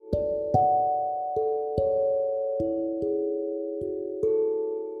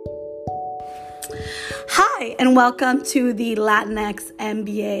Hi, and welcome to the Latinx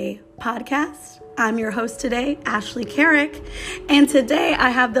MBA podcast. I'm your host today, Ashley Carrick, and today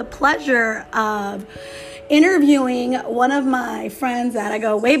I have the pleasure of interviewing one of my friends that I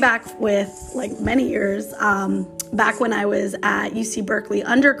go way back with, like many years, back when I was at UC Berkeley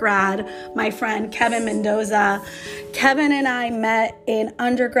undergrad, my friend Kevin Mendoza. Kevin and I met in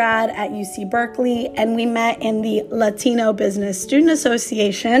undergrad at UC Berkeley, and we met in the Latino Business Student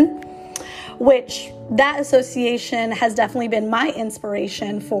Association, which that association has definitely been my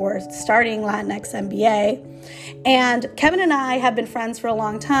inspiration for starting Latinx MBA. And Kevin and I have been friends for a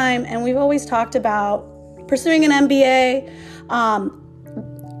long time, and we've always talked about pursuing an MBA.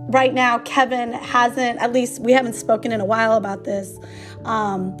 Right now, Kevin hasn't, at least we haven't spoken in a while about this. So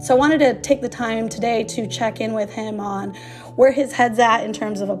I wanted to take the time today to check in with him on where his head's at in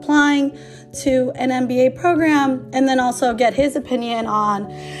terms of applying to an MBA program, and then also get his opinion on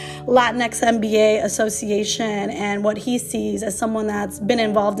Latinx MBA Association and what he sees as someone that's been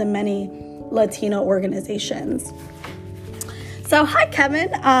involved in many Latino organizations. So hi,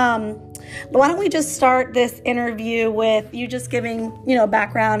 Kevin. Why don't we just start this interview with you just giving,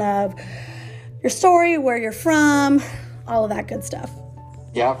 background of your story, where you're from, all of that good stuff.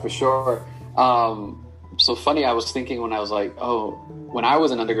 Yeah, for sure. So funny, I was thinking when I was like, when I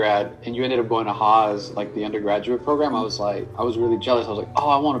was an undergrad and you ended up going to Haas, like the undergraduate program, I was really jealous. I was like,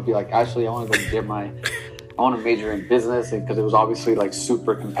 I want to be like Ashley. I want to go I want to major in business, because it was obviously like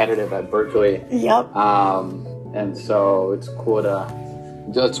super competitive at Berkeley. Yep. And so it's cool to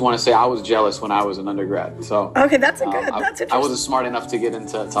just want to say I was jealous when I was an undergrad. So okay, that's interesting. I wasn't smart enough to get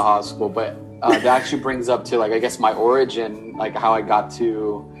into Haas school, but that actually brings up to I guess my origin, like how I got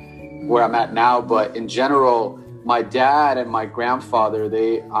to where I'm at now. But in general, my dad and my grandfather,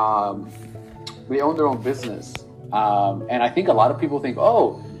 they owned their own business. And I think a lot of people think, I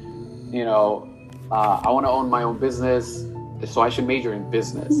want to own my own business, so I should major in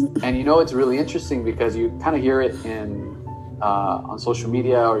business. And it's really interesting because you kind of hear it on social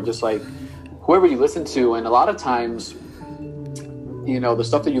media or just like whoever you listen to. And a lot of times, the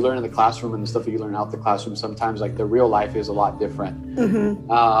stuff that you learn in the classroom and the stuff that you learn out the classroom, sometimes like the real life is a lot different.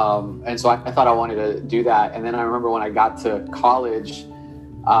 Mm-hmm. And so I thought I wanted to do that. And then I remember when I got to college,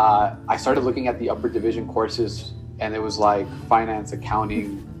 I started looking at the upper division courses, and it was like finance,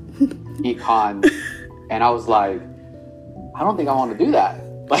 accounting, econ. And I was like, I don't think I want to do that.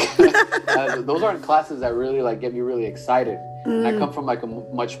 Like those aren't classes that really like get me really excited. And I come from like a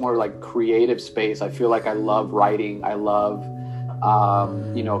much more like creative space. I feel like I love writing. I love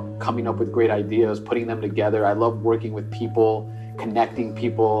coming up with great ideas, putting them together. I love working with people, connecting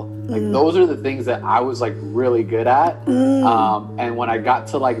people. Like those are the things that I was like really good at. And when I got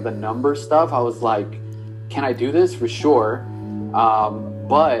to like the number stuff, I was like, can I do this? For sure.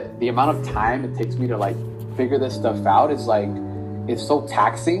 But the amount of time it takes me to like figure this stuff out is like, it's so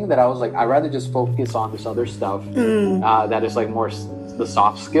taxing that I was like, I'd rather just focus on this other stuff that is like more the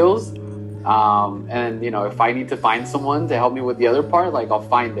soft skills. And if I need to find someone to help me with the other part, like I'll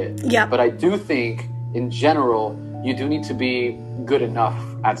find it. Yeah. But I do think in general, you do need to be good enough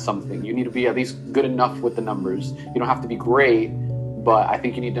at something. You need to be at least good enough with the numbers. You don't have to be great, but I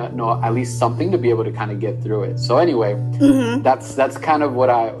think you need to know at least something to be able to kind of get through it. So anyway, that's kind of what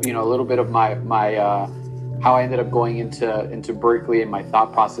a little bit of my how I ended up going into Berkeley and my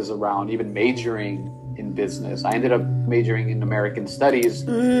thought process around even majoring in business. I ended up majoring in American Studies,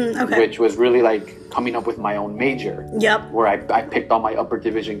 which was really like coming up with my own major. Yep. Where I picked all my upper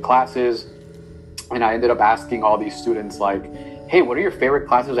division classes, and I ended up asking all these students like, hey, what are your favorite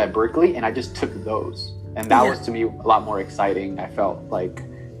classes at Berkeley? And I just took those. And that was to me a lot more exciting, I felt like.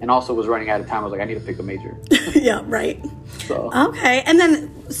 And also was running out of time. I was like, I need to pick a major. Yeah, right. So. Okay. And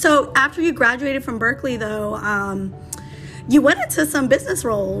then, so after you graduated from Berkeley, though, you went into some business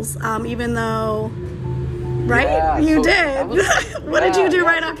roles, even though, right? Yeah, you did. What did you do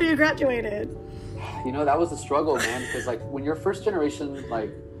right after you graduated? That was a struggle, man. Because like when you're first generation, like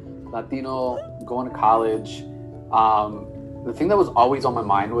Latino, going to college, the thing that was always on my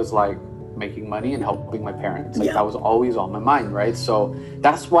mind was like, making money and helping my parents. Like that was always on my mind, right? So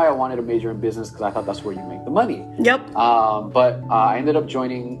that's why I wanted to major in business, because I thought that's where you make the money. Yep. But I ended up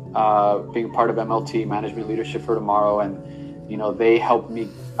joining, being part of MLT, Management Leadership for Tomorrow, and they helped me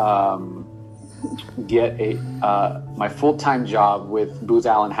get my full-time job with Booz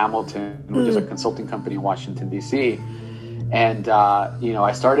Allen Hamilton, which is a consulting company in Washington D.C. And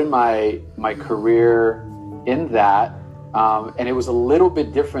I started my career in that. And it was a little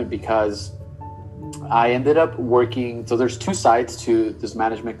bit different because I ended up working. So there's two sides to this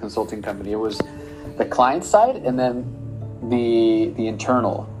management consulting company. It was the client side and then the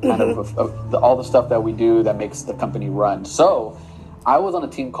internal kind of all the stuff that we do that makes the company run. So I was on a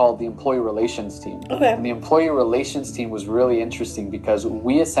team called the employee relations team. Okay. And the employee relations team was really interesting because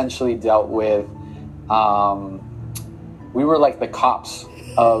we essentially dealt with, we were like the cops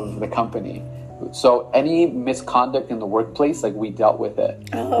of the company. So any misconduct in the workplace, like we dealt with it,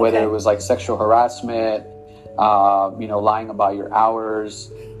 whether it was like sexual harassment, lying about your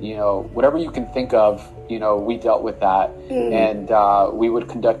hours, whatever you can think of, we dealt with that. And we would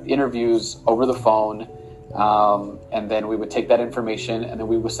conduct interviews over the phone. And then we would take that information and then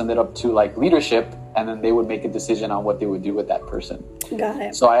we would send it up to like leadership, and then they would make a decision on what they would do with that person. Got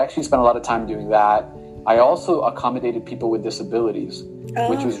it. So I actually spent a lot of time doing that. I also accommodated people with disabilities,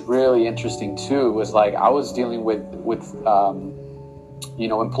 which was really interesting too. It was like I was dealing with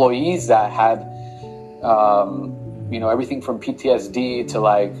employees that had everything from PTSD to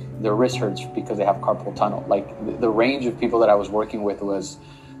like their wrist hurts because they have carpal tunnel. Like the range of people that I was working with was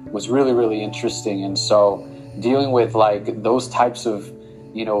really, really interesting. And so dealing with like those types of,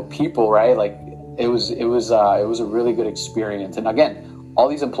 people, right? Like it was a really good experience. And again, all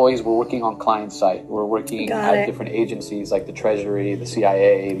these employees were working on client site. We're working at different agencies like the Treasury, the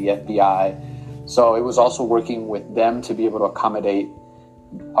CIA, the FBI. So it was also working with them to be able to accommodate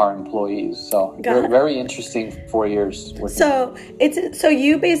our employees. So very interesting 4 years. So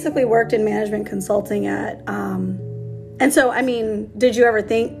you basically worked in management consulting at, and so, I mean, did you ever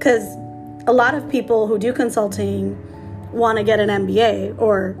think, because a lot of people who do consulting want to get an MBA,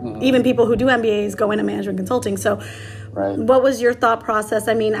 or even people who do MBAs go into management consulting. So what was your thought process?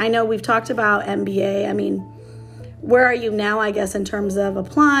 I mean, I know we've talked about MBA. I mean, where are you now, I guess, in terms of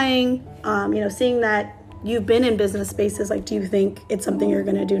applying, seeing that you've been in business spaces, like, do you think it's something you're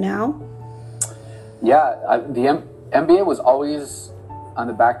going to do now? Yeah, the MBA was always on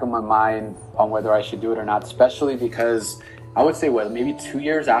the back of my mind on whether I should do it or not, especially because I would say, maybe 2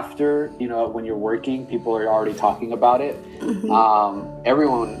 years after, when you're working, people are already talking about it.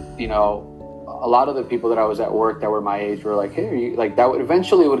 Everyone, a lot of the people that I was at work that were my age were like, hey, are you, like, that would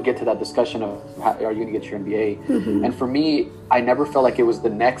eventually would get to that discussion of, are you going to get your MBA? And for me, I never felt like it was the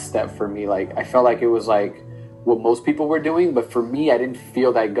next step for me. Like, I felt like it was like what most people were doing. But for me, I didn't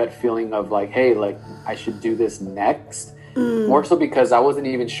feel that gut feeling of like, hey, like, I should do this next. More so because I wasn't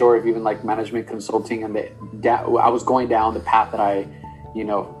even sure if even like management consulting and I was going down the path that I,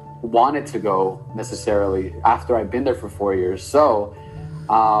 wanted to go necessarily after I'd been there for 4 years. So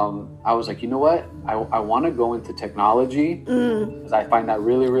I was like, you know what? I want to go into technology because I find that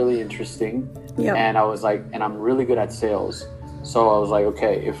really, really interesting. And I was like, and I'm really good at sales. So I was like,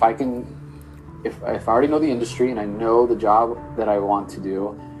 okay, if I already know the industry and I know the job that I want to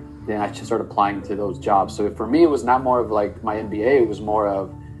do, then I should start applying to those jobs. So for me, it was not more of like my MBA. It was more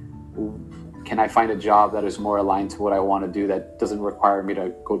of, can I find a job that is more aligned to what I want to do that doesn't require me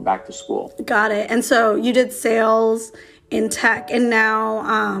to go back to school? Got it. And so you did sales in tech, and now,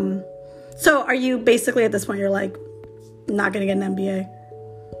 so are you basically at this point, you're like, not going to get an MBA?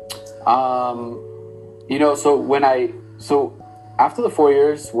 So after the 4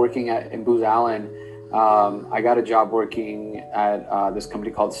 years working in Booz Allen, I got a job working at this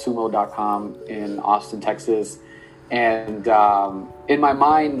company called Sumo.com in Austin, Texas. And in my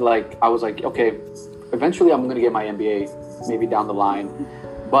mind, like, I was like, okay, eventually I'm going to get my MBA, maybe down the line.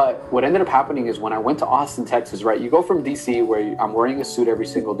 But what ended up happening is when I went to Austin, Texas, right, you go from DC where I'm wearing a suit every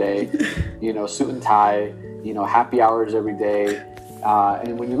single day, suit and tie, happy hours every day.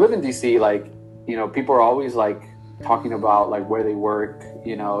 And when you live in DC, like, people are always like talking about like where they work,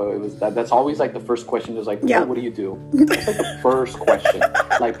 it was that's always like the first question is like, oh, what do you do? That's like the first question,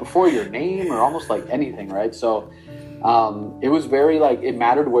 like before your name or almost like anything, right? So it was very like, it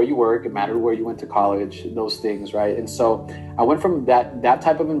mattered where you work, it mattered where you went to college, those things, right? And so I went from that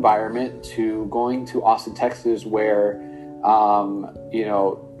type of environment to going to Austin, Texas, where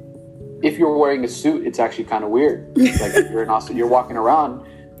if you're wearing a suit, it's actually kind of weird. Like if you're in Austin, you're walking around,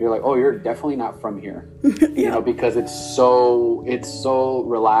 you're like, oh, you're definitely not from here, because it's so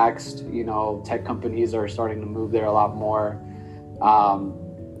relaxed. Tech companies are starting to move there a lot more.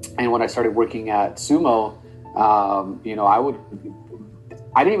 And when I started working at Sumo, I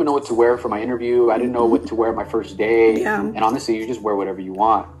didn't even know what to wear for my interview. I didn't know what to wear my first day. And honestly, you just wear whatever you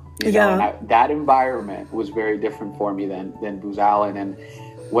want. And that environment was very different for me than Booz Allen. And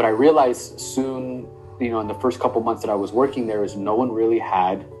what I realized soon, in the first couple months that I was working there, is no one really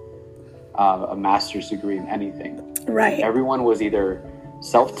had a master's degree in anything. Right. Everyone was either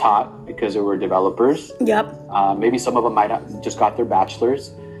self-taught because they were developers. Maybe some of them might have just got their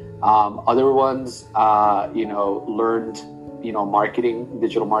bachelor's. Other ones, learned marketing,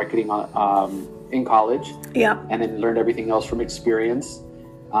 digital marketing in college. Yeah. And then learned everything else from experience.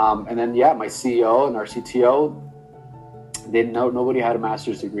 And then, my CEO and our CTO, nobody had a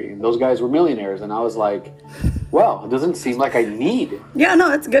master's degree. And those guys were millionaires. And I was like, well, it doesn't seem like I need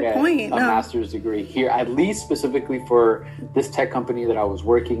that's a good point. A master's degree here, at least specifically for this tech company that I was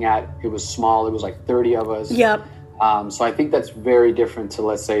working at. It was small. It was like 30 of us. Yep. So I think that's very different to,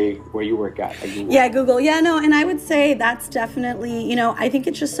 let's say, where you work at Google. Yeah, Google. Yeah, no, and I would say that's definitely, I think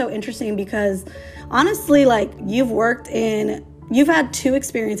it's just so interesting because honestly, like you've had 2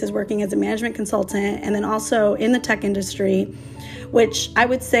 experiences working as a management consultant and then also in the tech industry, which I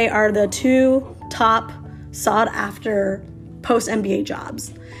would say are the 2 top sought after post MBA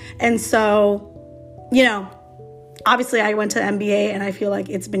jobs. And so, obviously I went to MBA and I feel like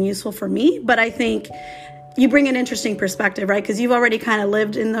it's been useful for me, but I think you bring an interesting perspective, right? Because you've already kind of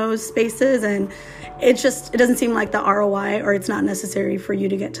lived in those spaces and it doesn't seem like the ROI or it's not necessary for you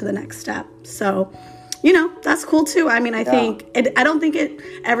to get to the next step. So, that's cool too. I mean, I think I don't think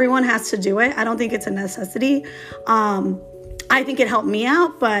everyone has to do it. I don't think it's a necessity. I think it helped me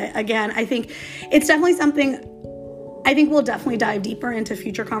out, but again, I think it's definitely something. I think we'll definitely dive deeper into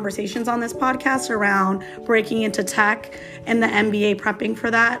future conversations on this podcast around breaking into tech and the MBA prepping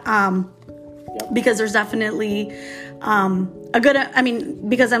for that. Because there's definitely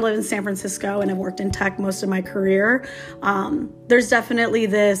because I live in San Francisco and I've worked in tech most of my career, there's definitely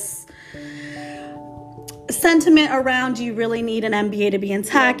this sentiment around you really need an MBA to be in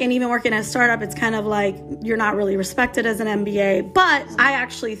tech. And even working at a startup, it's kind of like you're not really respected as an MBA. But I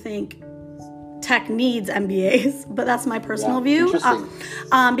actually think tech needs MBAs, but that's my personal view.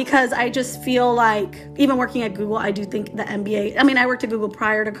 Because I just feel like even working at Google, I do think the MBA, I worked at Google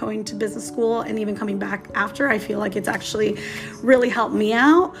prior to going to business school and even coming back after. I feel like it's actually really helped me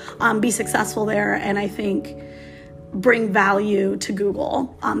out, be successful there. And I think bring value to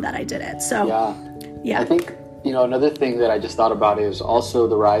Google that I did it. So yeah. I think, another thing that I just thought about is also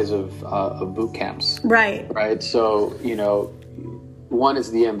the rise of boot camps. Right. So, one is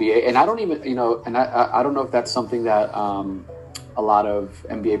the MBA, and I don't even, and I don't know if that's something that a lot of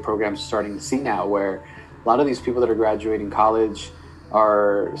MBA programs are starting to see now, where a lot of these people that are graduating college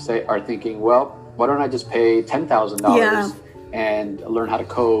are thinking, well, why don't I just pay $10,000 and learn how to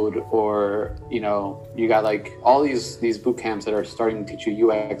code, or you got like all these boot camps that are starting to teach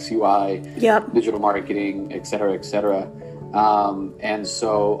you UX, UI, digital marketing, et cetera, et cetera. And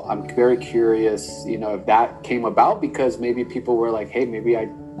so I'm very curious, if that came about because maybe people were like, hey, maybe I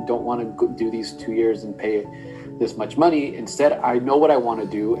don't want to do these 2 years and pay this much money. Instead, I know what I want to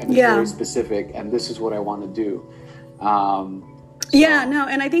do and it's very specific, and this is what I want to do.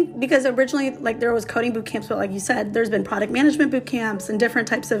 And I think because originally there was coding boot camps, but like you said, there's been product management boot camps and different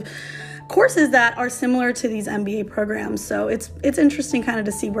types of courses that are similar to these MBA programs. So it's interesting kind of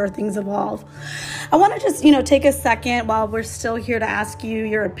to see where things evolve. I want to just, take a second while we're still here to ask you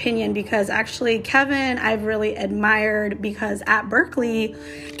your opinion, because actually Kevin, I've really admired, because at Berkeley,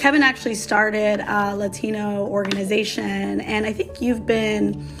 Kevin actually started a Latino organization. And I think you've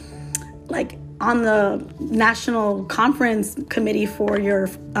been on the national conference committee for your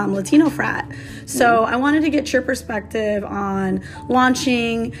Latino frat. So I wanted to get your perspective on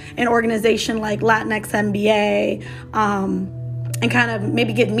launching an organization like Latinx MBA, and kind of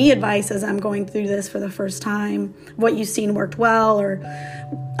maybe give me advice as I'm going through this for the first time, what you've seen worked well or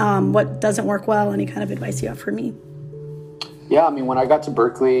what doesn't work well, any kind of advice you have for me. Yeah, when I got to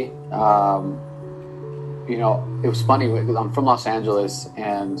Berkeley, it was funny. I'm from Los Angeles,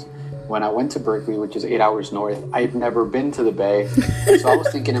 and when I went to Berkeley, which is 8 hours north, I'd never been to the Bay. So I was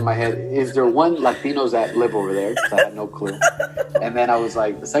thinking in my head, is there one Latinos that live over there? Because I had no clue. And then I was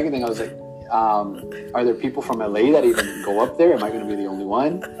like, the second thing I was like, are there people from LA that even go up there? Am I going to be the only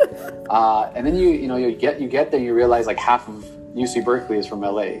one? And then you get there, you realize like half of UC Berkeley is from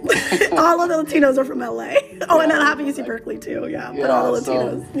LA. All of the Latinos are from LA. Oh, and then half of UC Berkeley too. But all the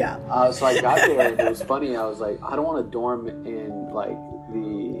Latinos. So I got there, and it was funny. I was like, I don't want to dorm in like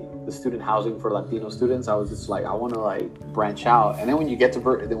the student housing for Latino students. I was just like, I want to branch out. And then when you get to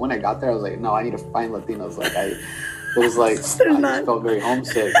Berkeley, when I got there, I was like, no, I need to find Latinos. I just felt very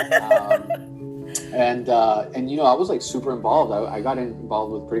homesick. And I was super involved. I got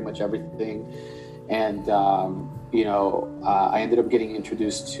involved with pretty much everything. And, I ended up getting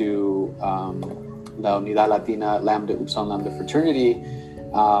introduced to La Unidad Latina Lambda Upsilon Lambda fraternity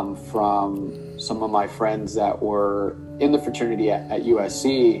from some of my friends that were in the fraternity at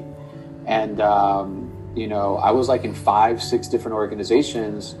USC. And, I was in 5-6 different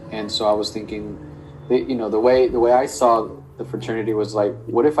organizations. And so I was thinking, the way I saw the fraternity was like,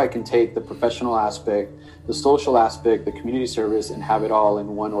 what if I can take the professional aspect, the social aspect, the community service, and have it all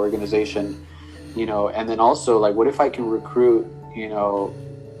in one organization, you know? And then also, like, what if I can recruit, you know,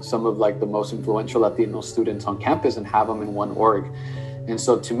 some of like the most influential Latino students on campus and have them in one org? And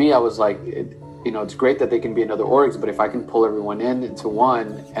so to me, I was like, you know, it's great that they can be in other orgs, but if I can pull everyone into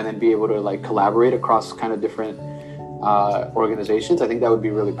one and then be able to like collaborate across kind of different organizations, I think that would be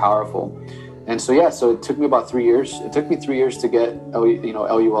really powerful. And so, yeah, so it took me about 3 years. It took me 3 years to get, you know,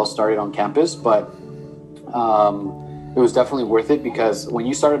 LUL started on campus, but it was definitely worth it, because when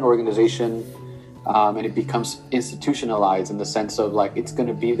you start an organization and it becomes institutionalized in the sense of like, it's going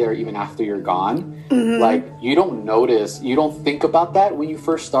to be there even after you're gone, like you don't notice, you don't think about that when you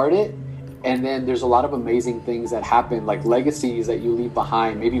first start it. And then there's a lot of amazing things that happen, like legacies that you leave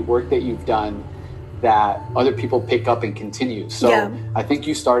behind, maybe work that you've done that other people pick up and continue. So I think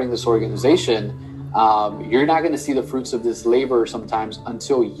you starting this organization, you're not going to see the fruits of this labor sometimes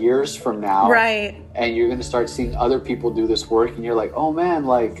until years from now. Right. And you're going to start seeing other people do this work. And you're like, oh man,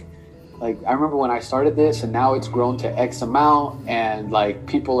 like I remember when I started this and now it's grown to X amount. And like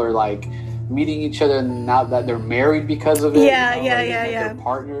people are like meeting each other now that they're married because of it. They're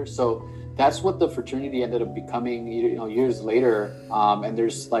partners. So that's what the fraternity ended up becoming, you know, years later. And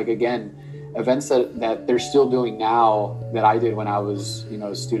there's like, again, events that they're still doing now that I did when I was, you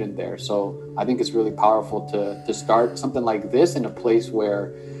know, a student there. So I think it's really powerful to start something like this in a place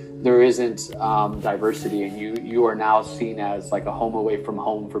where there isn't diversity, and you are now seen as like a home away from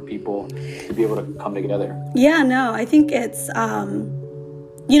home for people to be able to come together. Yeah, no, I think it's,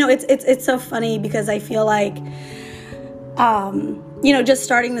 you know, it's so funny because I feel like, you know, just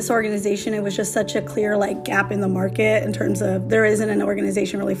starting this organization, it was just such a clear like gap in the market in terms of there isn't an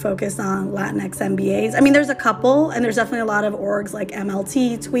organization really focused on Latinx MBAs. I mean, there's a couple, and there's definitely a lot of orgs like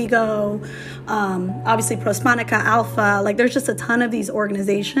MLT, Twigo, obviously Prospanica, Alpha. Like there's just a ton of these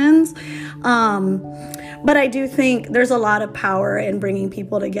organizations. But I do think there's a lot of power in bringing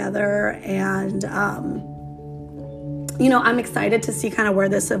people together. And, you know, I'm excited to see kind of where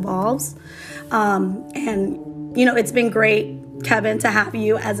this evolves. And, you know, it's been great, Kevin, to have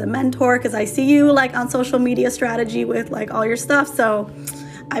you as a mentor, because I see you like on social media strategy with like all your stuff. So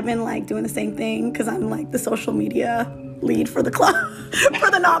I've been like doing the same thing because I'm like the social media lead for the club, for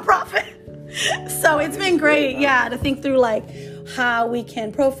the nonprofit. So it's been great, to think through like how we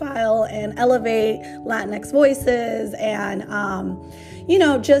can profile and elevate Latinx voices and, you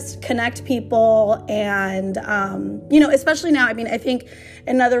know, just connect people. And, you know, especially now, I mean, I think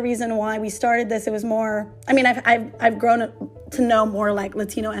another reason why we started this, it was more, I mean, I've grown to know more like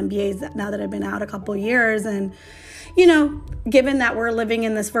Latino MBAs now that I've been out a couple of years. And, you know, given that we're living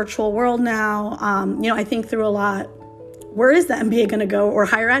in this virtual world now, you know, I think through a lot, where is the MBA going to go, or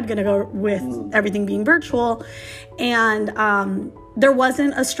higher ed going to go with everything being virtual? And there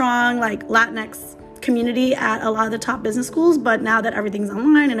wasn't a strong like Latinx community at a lot of the top business schools, but now that everything's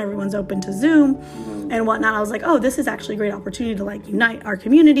online and everyone's open to Zoom and whatnot, I was like, oh, this is actually a great opportunity to like unite our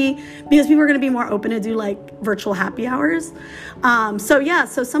community, because people are going to be more open to do like virtual happy hours.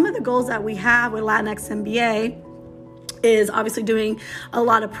 So some of the goals that we have with Latinx MBA is obviously doing a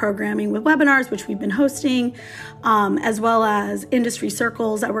lot of programming with webinars, which we've been hosting, as well as industry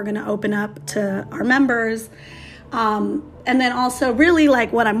circles that we're going to open up to our members. And then also really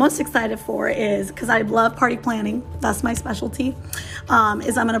like what I'm most excited for is, because I love party planning, that's my specialty,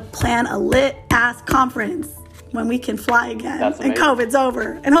 is I'm going to plan a lit ass conference when we can fly again and COVID's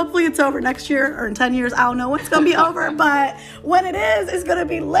over. And hopefully it's over next year or in 10 years. I don't know when it's going to be over, but when it is, it's going to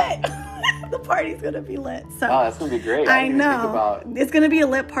be lit. The party's going to be lit. So that's going to be great. I know. It's going to be a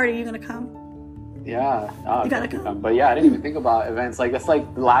lit party. You going to come? Yeah. You got to come. But yeah, I didn't even think about events. Like that's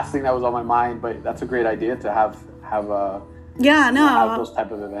like the last thing that was on my mind, but that's a great idea to have those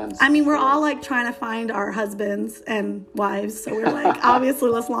type of events. I mean, we're all like trying to find our husbands and wives, so we're like, obviously,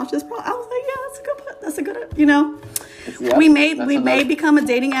 let's launch this. I was like, that's a good, you know. Yeah, we may become a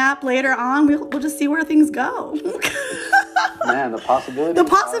dating app later on. We'll just see where things go. Man, the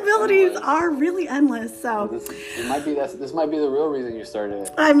possibilities are really endless. So this might be the real reason you started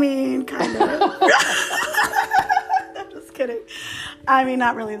it. I mean, kind of. I'm just kidding. I mean,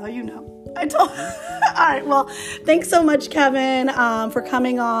 not really though. You know. All right. Well, thanks so much, Kevin, for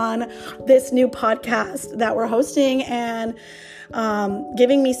coming on this new podcast that we're hosting and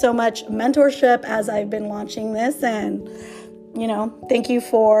giving me so much mentorship as I've been launching this. And, you know, thank you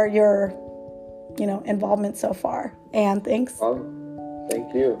for your, you know, involvement so far. And thanks.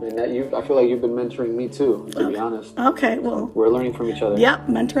 Thank you. And I feel like you've been mentoring me too, to be honest. Okay, well. We're learning from each other. Yep,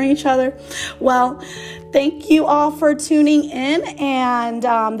 mentoring each other. Well, thank you all for tuning in. And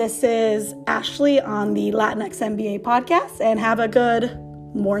this is Ashley on the Latinx MBA podcast. And have a good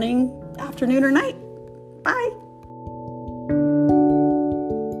morning, afternoon, or night. Bye.